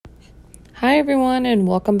Hi, everyone, and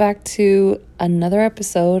welcome back to another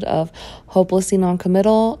episode of Hopelessly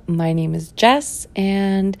Non-Committal. My name is Jess,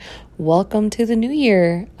 and welcome to the new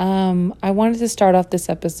year. I wanted to start off this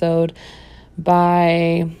episode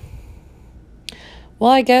by,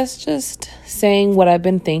 I guess just saying what I've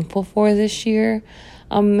been thankful for this year.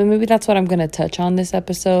 And maybe that's what I'm going to touch on this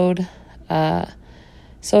episode. Let's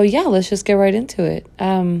just get right into it.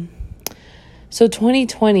 So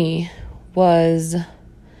 2020 was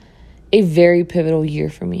a very pivotal year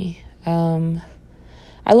for me.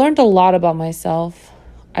 I learned a lot about myself.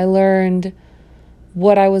 I learned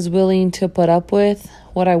what I was willing to put up with,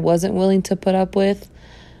 what I wasn't willing to put up with.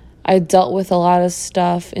 I dealt with a lot of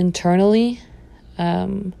stuff internally.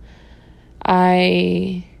 I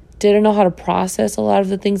didn't know how to process a lot of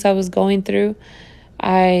the things I was going through.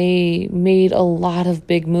 I made a lot of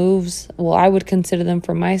big moves. Well, I would consider them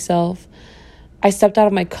for myself. I stepped out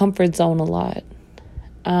of my comfort zone a lot.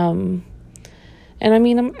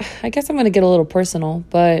 I guess I'm going to get a little personal,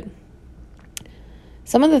 but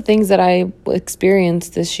some of the things that I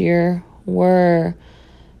experienced this year were,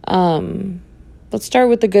 let's start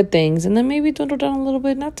with the good things and then maybe dwindle down a little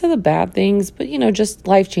bit, not to the bad things, but, just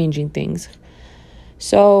life-changing things.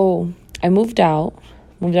 So I moved out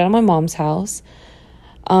of my mom's house.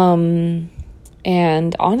 And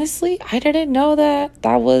honestly, I didn't know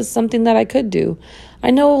that was something that I could do. I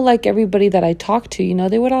know, like everybody that I talked to,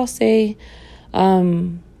 they would all say,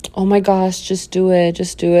 oh my gosh, just do it.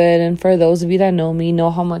 And for those of you that know me, know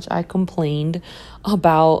how much I complained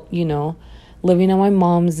about, living on my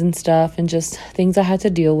mom's and stuff and just things I had to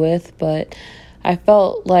deal with. But I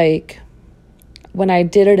felt like when I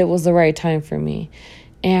did it, it was the right time for me.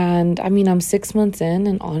 And I'm 6 months in,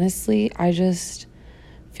 and honestly, I just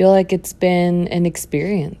feel like it's been an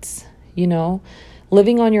experience.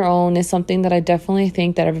 Living on your own is something that I definitely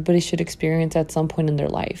think that everybody should experience at some point in their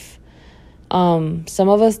life. Some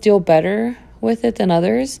of us deal better with it than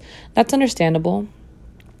others. That's understandable.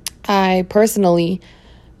 I personally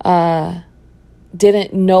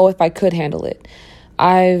didn't know if I could handle it.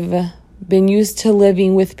 I've been used to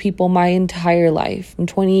living with people my entire life. I'm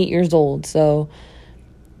 28 years old, so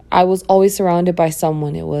I was always surrounded by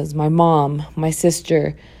someone. It was my mom, my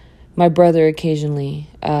sister, my brother occasionally,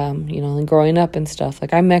 and growing up and stuff.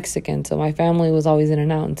 Like, I'm Mexican, so my family was always in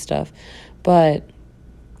and out and stuff. But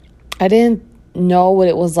I didn't know what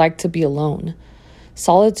it was like to be alone.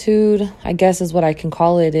 Solitude, I guess is what I can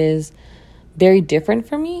call it, is very different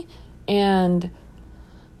for me. And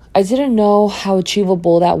I didn't know how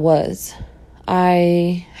achievable that was.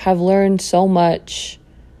 I have learned so much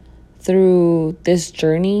through this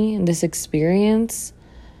journey and this experience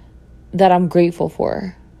that I'm grateful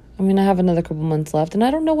for. I have another couple months left, and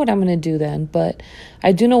I don't know what I'm going to do then, but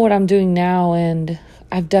I do know what I'm doing now, and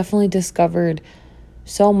I've definitely discovered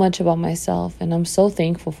so much about myself, and I'm so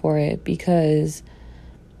thankful for it, because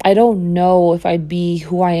I don't know if I'd be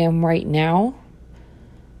who I am right now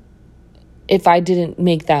if I didn't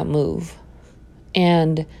make that move.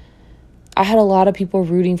 And I had a lot of people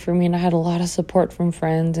rooting for me, and I had a lot of support from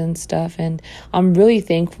friends and stuff, and I'm really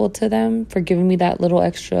thankful to them for giving me that little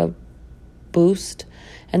extra boost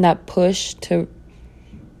and that push to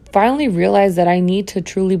finally realize that I need to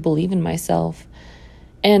truly believe in myself.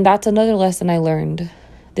 And that's another lesson I learned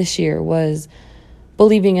this year, was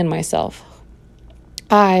believing in myself.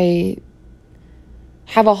 I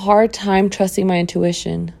have a hard time trusting my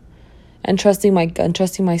intuition and trusting my gut and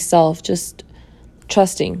trusting myself, just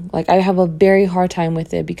trusting. Like, I have a very hard time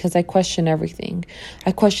with it because I question everything.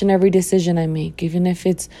 I question every decision I make, even if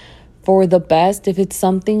it's for the best, if it's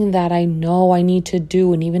something that I know I need to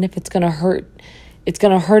do, and even if it's going to hurt. It's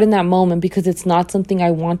going to hurt in that moment because it's not something I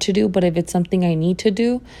want to do, but if it's something I need to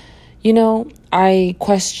do, I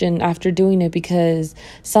question after doing it, because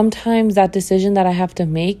sometimes that decision that I have to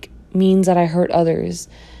make means that I hurt others.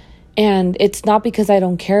 And it's not because I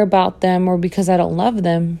don't care about them or because I don't love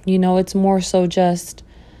them. It's more so just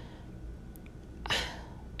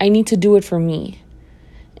I need to do it for me.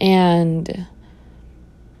 And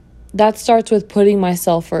that starts with putting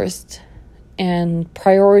myself first and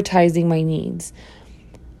prioritizing my needs.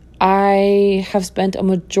 I have spent a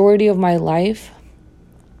majority of my life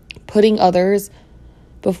putting others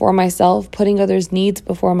before myself, putting others' needs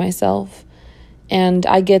before myself, and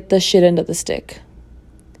I get the shit end of the stick.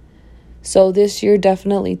 So this year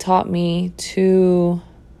definitely taught me to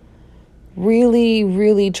really,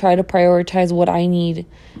 really try to prioritize what I need.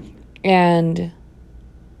 And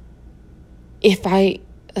if I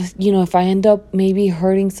end up maybe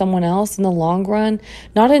hurting someone else in the long run,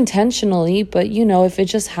 not intentionally, but, if it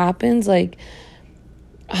just happens, like,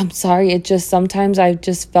 I'm sorry, it just sometimes I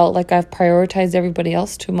just felt like I've prioritized everybody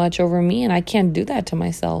else too much over me, and I can't do that to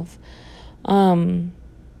myself.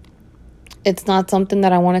 It's not something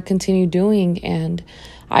that I want to continue doing, and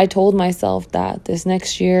I told myself that this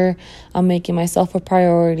next year I'm making myself a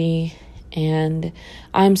priority, and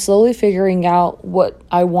I'm slowly figuring out what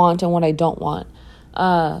I want and what I don't want.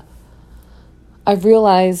 I've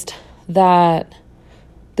realized that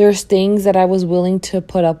there's things that I was willing to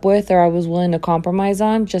put up with, or I was willing to compromise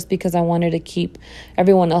on, just because I wanted to keep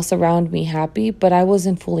everyone else around me happy, but I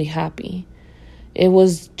wasn't fully happy. It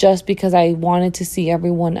was just because I wanted to see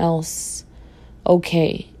everyone else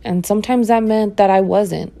okay. And sometimes that meant that I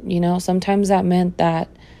wasn't, sometimes that meant that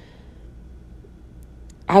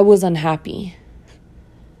I was unhappy,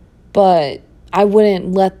 but I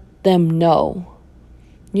wouldn't let them know.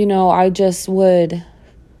 I just would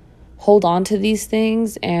hold on to these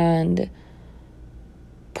things and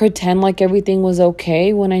pretend like everything was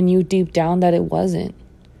okay when I knew deep down that it wasn't.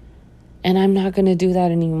 And I'm not going to do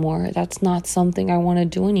that anymore. That's not something I want to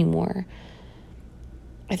do anymore.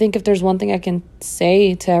 I think if there's one thing I can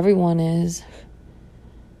say to everyone is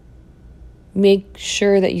make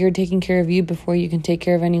sure that you're taking care of you before you can take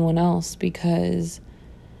care of anyone else. Because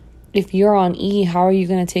if you're on E, how are you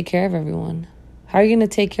going to take care of everyone? How are you going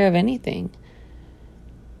to take care of anything?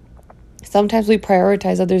 Sometimes we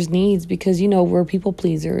prioritize others' needs because, we're people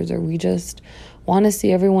pleasers, or we just want to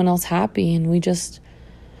see everyone else happy, and we just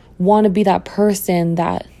want to be that person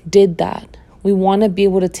that did that. We want to be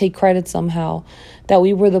able to take credit somehow that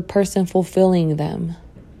we were the person fulfilling them.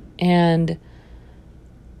 And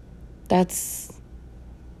that's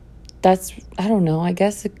I don't know, I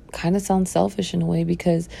guess it kind of sounds selfish in a way,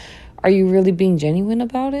 because are you really being genuine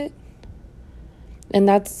about it? And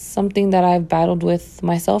that's something that I've battled with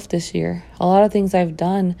myself this year. A lot of things I've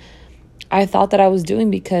done, I thought that I was doing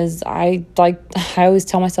because I always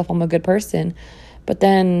tell myself I'm a good person. But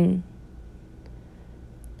then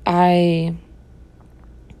my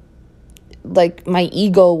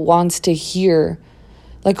ego wants to hear,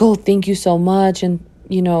 oh, thank you so much. And,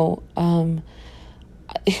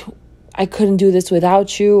 I couldn't do this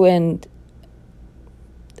without you. And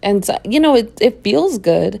so, it feels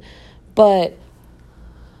good, but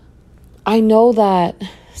I know that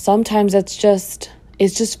sometimes it's just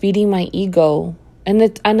feeding my ego, and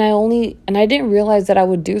I didn't realize that I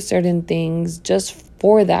would do certain things just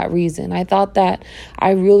for that reason. I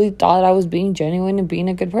really thought I was being genuine and being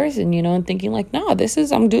a good person, and thinking no,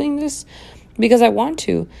 I'm doing this because I want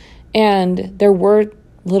to. And there were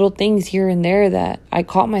little things here and there that I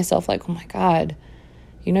caught myself oh my God,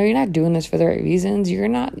 you're not doing this for the right reasons.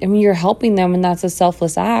 You're helping them, and that's a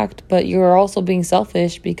selfless act, but you're also being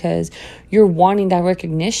selfish because you're wanting that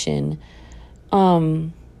recognition,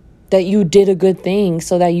 that you did a good thing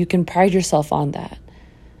so that you can pride yourself on that.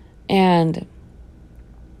 And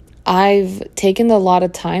I've taken a lot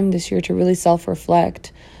of time this year to really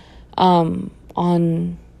self-reflect,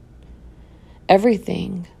 on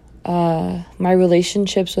everything, my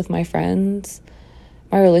relationships with my friends,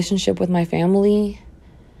 my relationship with my family.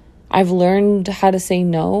 I've learned how to say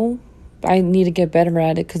no. I need to get better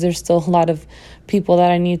at it because there's still a lot of people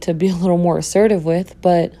that I need to be a little more assertive with.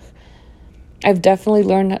 But I've definitely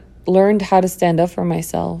learned how to stand up for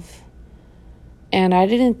myself. And I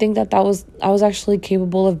didn't think that I was actually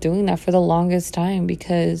capable of doing that for the longest time,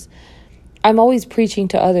 because I'm always preaching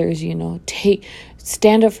to others,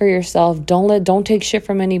 stand up for yourself. Don't take shit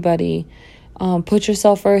from anybody. Put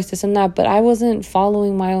yourself first, this and that. But I wasn't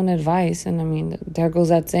following my own advice. And there goes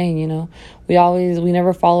that saying, we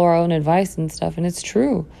never follow our own advice and stuff. And it's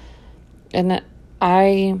true. And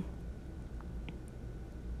I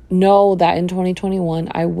know that in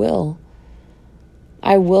 2021, I will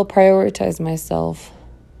prioritize myself.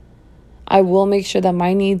 I will make sure that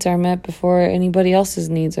my needs are met before anybody else's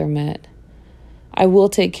needs are met. I will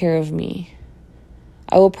take care of me.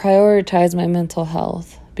 I will prioritize my mental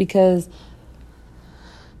health, because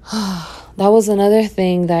that was another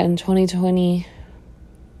thing that in 2020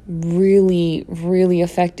 really, really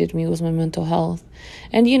affected me, was my mental health.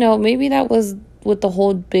 And, maybe that was with the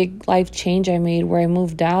whole big life change I made, where I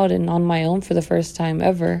moved out and on my own for the first time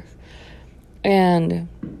ever. And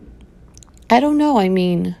I don't know.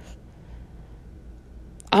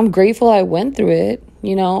 I'm grateful I went through it.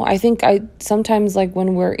 I think sometimes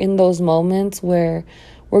when we're in those moments where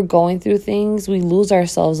we're going through things, we lose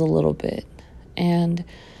ourselves a little bit. And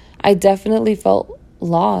I definitely felt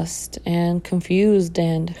lost and confused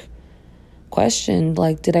and questioned,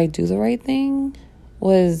 did I do the right thing?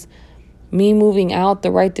 Was me moving out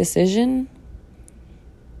the right decision?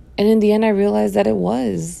 And in the end, I realized that it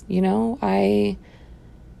was, it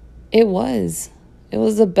was. It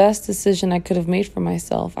was the best decision I could have made for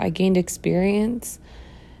myself. I gained experience.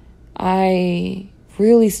 I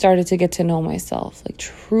really started to get to know myself, like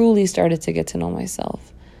truly started to get to know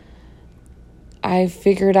myself. I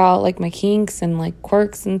figured out like my kinks and like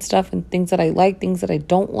quirks and stuff and things that I like, things that I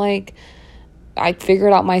don't like. I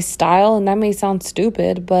figured out my style, and that may sound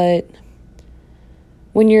stupid, but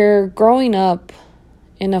when you're growing up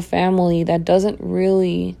in a family that doesn't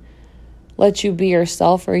really let you be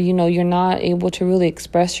yourself, or, you're not able to really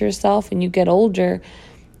express yourself, and you get older,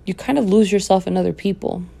 you kind of lose yourself in other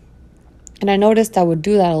people. And I noticed I would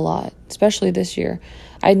do that a lot, especially this year.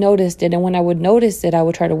 I noticed it, and when I would notice it, I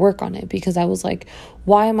would try to work on it, because I was like,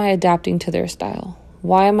 why am I adapting to their style?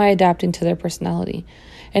 Why am I adapting to their personality?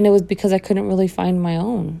 And it was because I couldn't really find my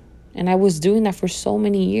own. And I was doing that for so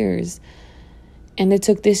many years. And it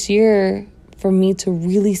took this year for me to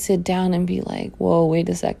really sit down and be like, whoa, wait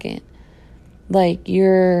a second. Like,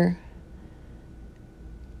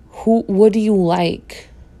 what do you like?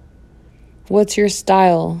 What's your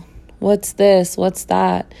style? What's this? What's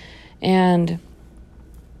that? And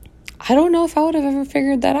I don't know if I would have ever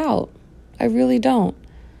figured that out. I really don't.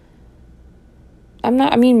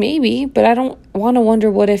 Maybe, but I don't want to wonder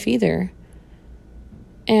what if either.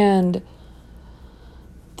 And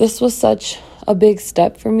this was such a big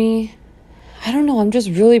step for me. I don't know, I'm just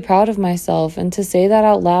really proud of myself. And to say that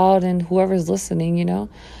out loud, and whoever's listening,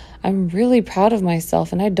 I'm really proud of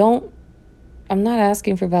myself. And I'm not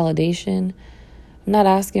asking for validation. I'm not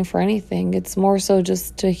asking for anything. It's more so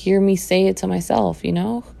just to hear me say it to myself,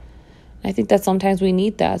 I think that sometimes we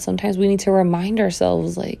need that. Sometimes we need to remind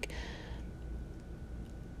ourselves,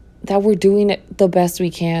 that we're doing it the best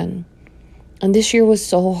we can. And this year was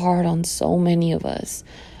so hard on so many of us.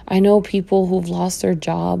 I know people who've lost their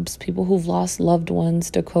jobs, people who've lost loved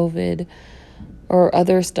ones to COVID or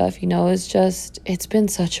other stuff, it's been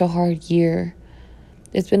such a hard year.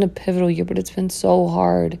 It's been a pivotal year, but it's been so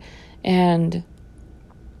hard. And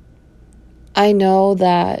I know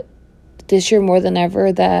that this year more than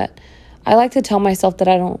ever, that I like to tell myself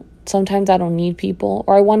that sometimes I don't need people,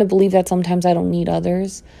 or I want to believe that sometimes I don't need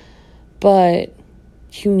others, but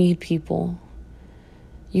you need people.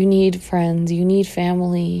 You need friends, you need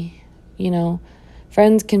family,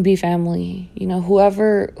 friends can be family,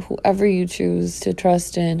 whoever you choose to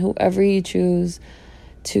trust in, whoever you choose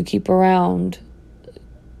to keep around,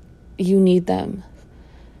 you need them.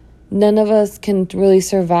 None of us can really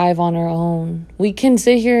survive on our own. We can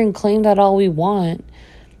sit here and claim that all we want.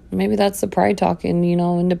 Maybe that's the pride talking,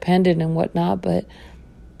 independent and whatnot, but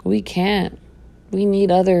we can't. We need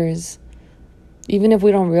others, even if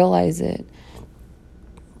we don't realize it.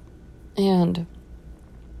 And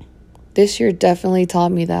this year definitely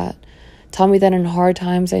taught me that. Taught me that in hard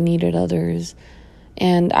times I needed others.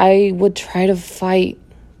 And I would try to fight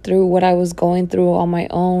through what I was going through on my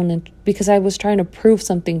own, and because I was trying to prove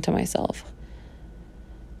something to myself.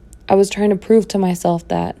 I was trying to prove to myself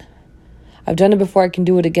that I've done it before, I can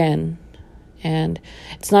do it again. And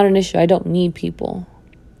it's not an issue. I don't need people.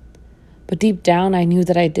 But deep down, I knew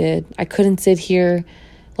that I did. I couldn't sit here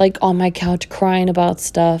on my couch crying about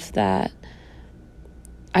stuff that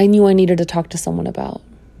I knew I needed to talk to someone about.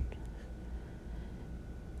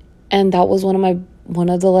 And that was one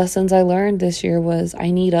of the lessons I learned this year was I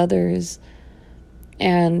need others.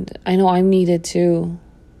 And I know I'm needed too.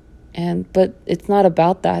 But it's not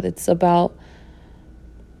about that. It's about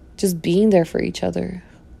just being there for each other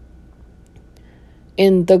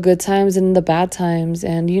in the good times and in the bad times.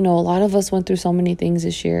 And, a lot of us went through so many things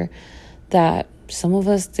this year that some of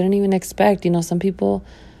us didn't even expect. Some people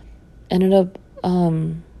ended up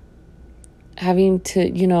having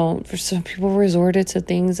to, for some people resorted to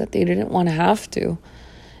things that they didn't want to have to,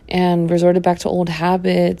 and resorted back to old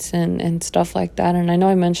habits and stuff like that. And I know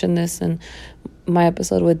I mentioned this in my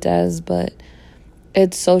episode with Des, but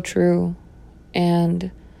it's so true.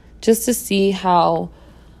 And just to see how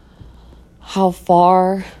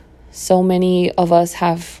far so many of us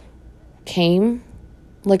have came,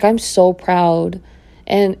 I'm so proud.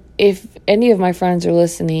 And if any of my friends are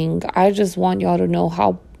listening, I just want y'all to know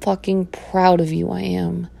how fucking proud of you I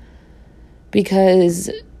am,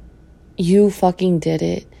 because you fucking did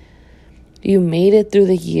it. You made it through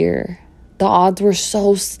the year. The odds were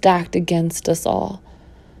so stacked against us all,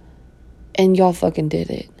 and y'all fucking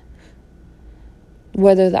did it.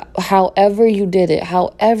 However you did it,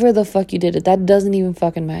 however the fuck you did it, that doesn't even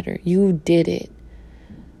fucking matter. You did it.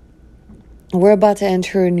 We're about to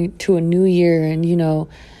enter into a new year, and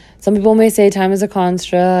some people may say time is a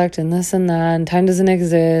construct and this and that, and time doesn't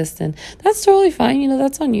exist, and that's totally fine.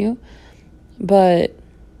 That's on you. But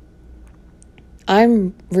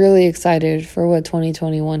I'm really excited for what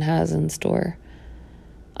 2021 has in store.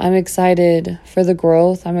 I'm excited for the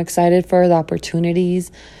growth. I'm excited for the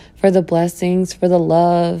opportunities, for the blessings, for the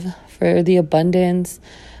love, for the abundance.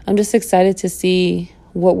 I'm just excited to see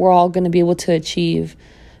what we're all going to be able to achieve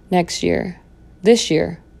next year. This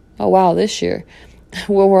year. Oh, wow, this year.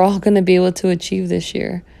 What we're all going to be able to achieve this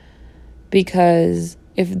year. Because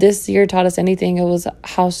if this year taught us anything, it was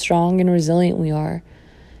how strong and resilient we are.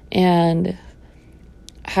 And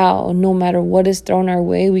how no matter what is thrown our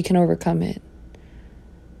way, we can overcome it.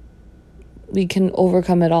 We can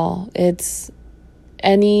overcome it all. It's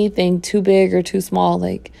anything too big or too small,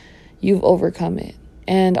 like you've overcome it.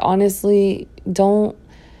 And honestly,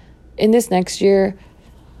 in this next year,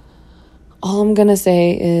 all I'm going to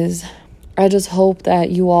say is I just hope that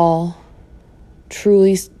you all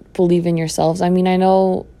truly believe in yourselves. I mean, I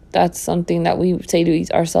know that's something that we say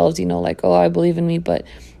to ourselves, like, oh, I believe in me, but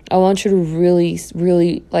I want you to really,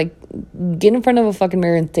 really, like, get in front of a fucking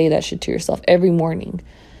mirror and say that shit to yourself every morning.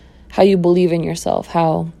 How you believe in yourself,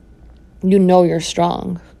 how you know you're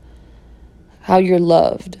strong, how you're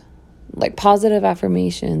loved, like positive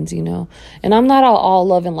affirmations, And I'm not all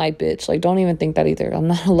love and light bitch. Like, don't even think that either. I'm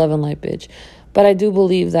not a love and light bitch. But I do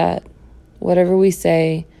believe that whatever we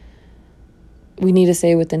say, we need to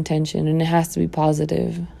say with intention, and it has to be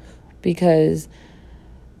positive, because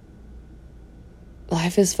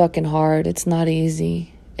life is fucking hard. It's not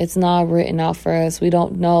easy. It's not written out for us. We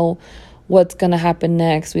don't know what's going to happen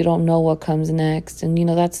next. We don't know what comes next. And,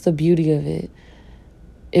 that's the beauty of it.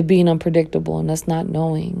 It being unpredictable and us not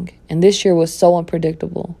knowing. And this year was so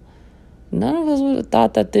unpredictable. None of us would have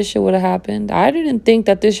thought that this year would have happened. I didn't think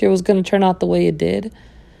that this year was going to turn out the way it did.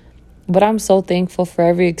 But I'm so thankful for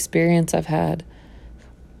every experience I've had.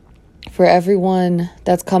 For everyone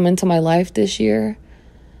that's come into my life this year.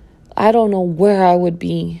 I don't know where I would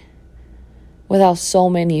be without so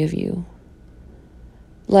many of you.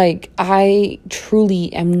 Like, I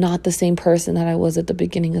truly am not the same person that I was at the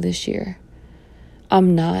beginning of this year.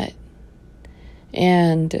 I'm not.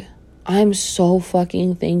 And I'm so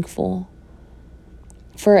fucking thankful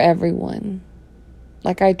for everyone.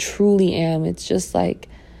 Like, I truly am. It's just like,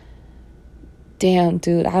 damn,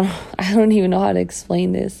 dude, I don't even know how to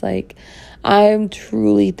explain this. Like, I'm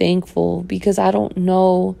truly thankful, because I don't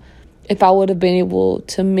know if I would have been able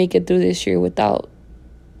to make it through this year without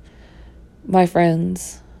my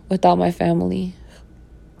friends, without my family.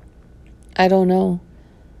 I don't know.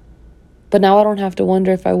 But now I don't have to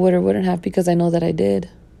wonder if I would or wouldn't have, because I know that I did.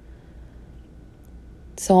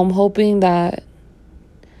 So I'm hoping that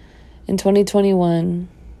in 2021,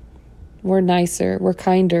 we're nicer, we're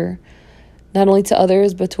kinder, not only to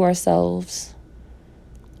others, but to ourselves,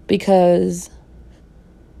 because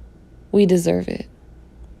we deserve it.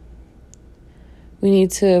 We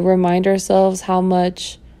need to remind ourselves how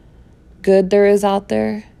much good there is out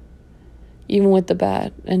there, even with the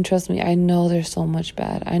bad. And trust me, I know there's so much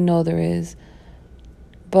bad. I know there is.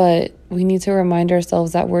 But we need to remind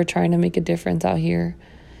ourselves that we're trying to make a difference out here.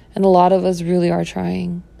 And a lot of us really are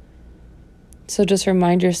trying. So just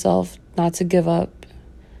remind yourself not to give up,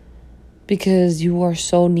 because you are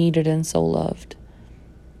so needed and so loved.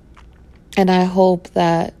 And I hope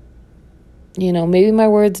that, maybe my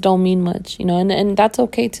words don't mean much, and that's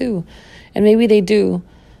okay too. And maybe they do.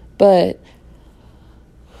 But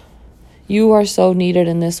you are so needed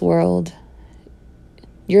in this world.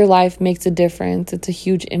 Your life makes a difference.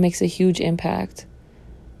 It makes a huge impact.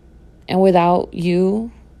 And without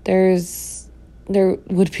you, there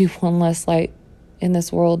would be one less light in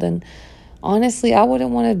this world. And honestly, I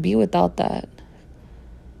wouldn't want to be without that.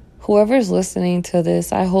 Whoever's listening to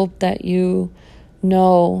this, I hope that you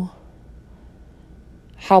know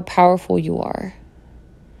how powerful you are,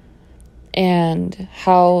 and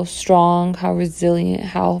how strong, how resilient,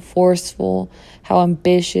 how forceful, how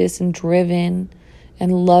ambitious and driven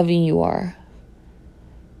and loving you are.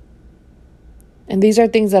 And these are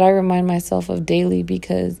things that I remind myself of daily,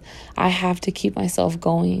 because I have to keep myself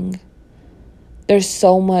going. There's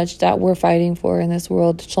so much that we're fighting for in this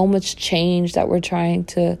world, so much change that we're trying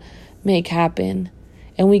to make happen,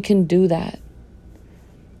 and we can do that.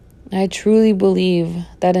 I truly believe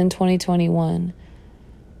that in 2021,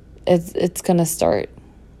 it's going to start.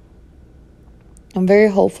 I'm very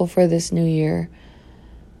hopeful for this new year,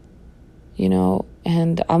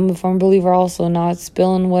 and I'm a firm believer also not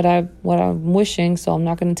spilling what I'm wishing, so I'm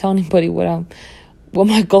not going to tell anybody what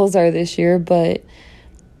my goals are this year, but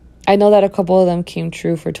I know that a couple of them came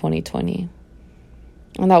true for 2020.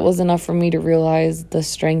 And that was enough for me to realize the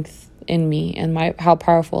strength in me and how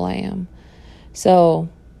powerful I am. So,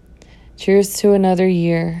 cheers to another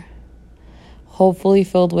year, hopefully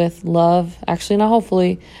filled with love. Actually, not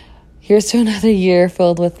hopefully. Here's to another year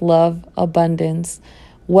filled with love, abundance,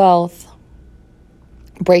 wealth,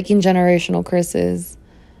 breaking generational curses,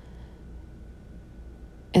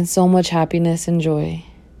 and so much happiness and joy.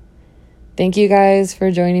 Thank you guys for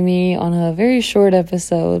joining me on a very short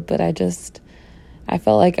episode, but I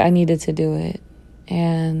felt like I needed to do it.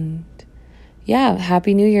 And yeah,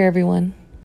 Happy New Year, everyone.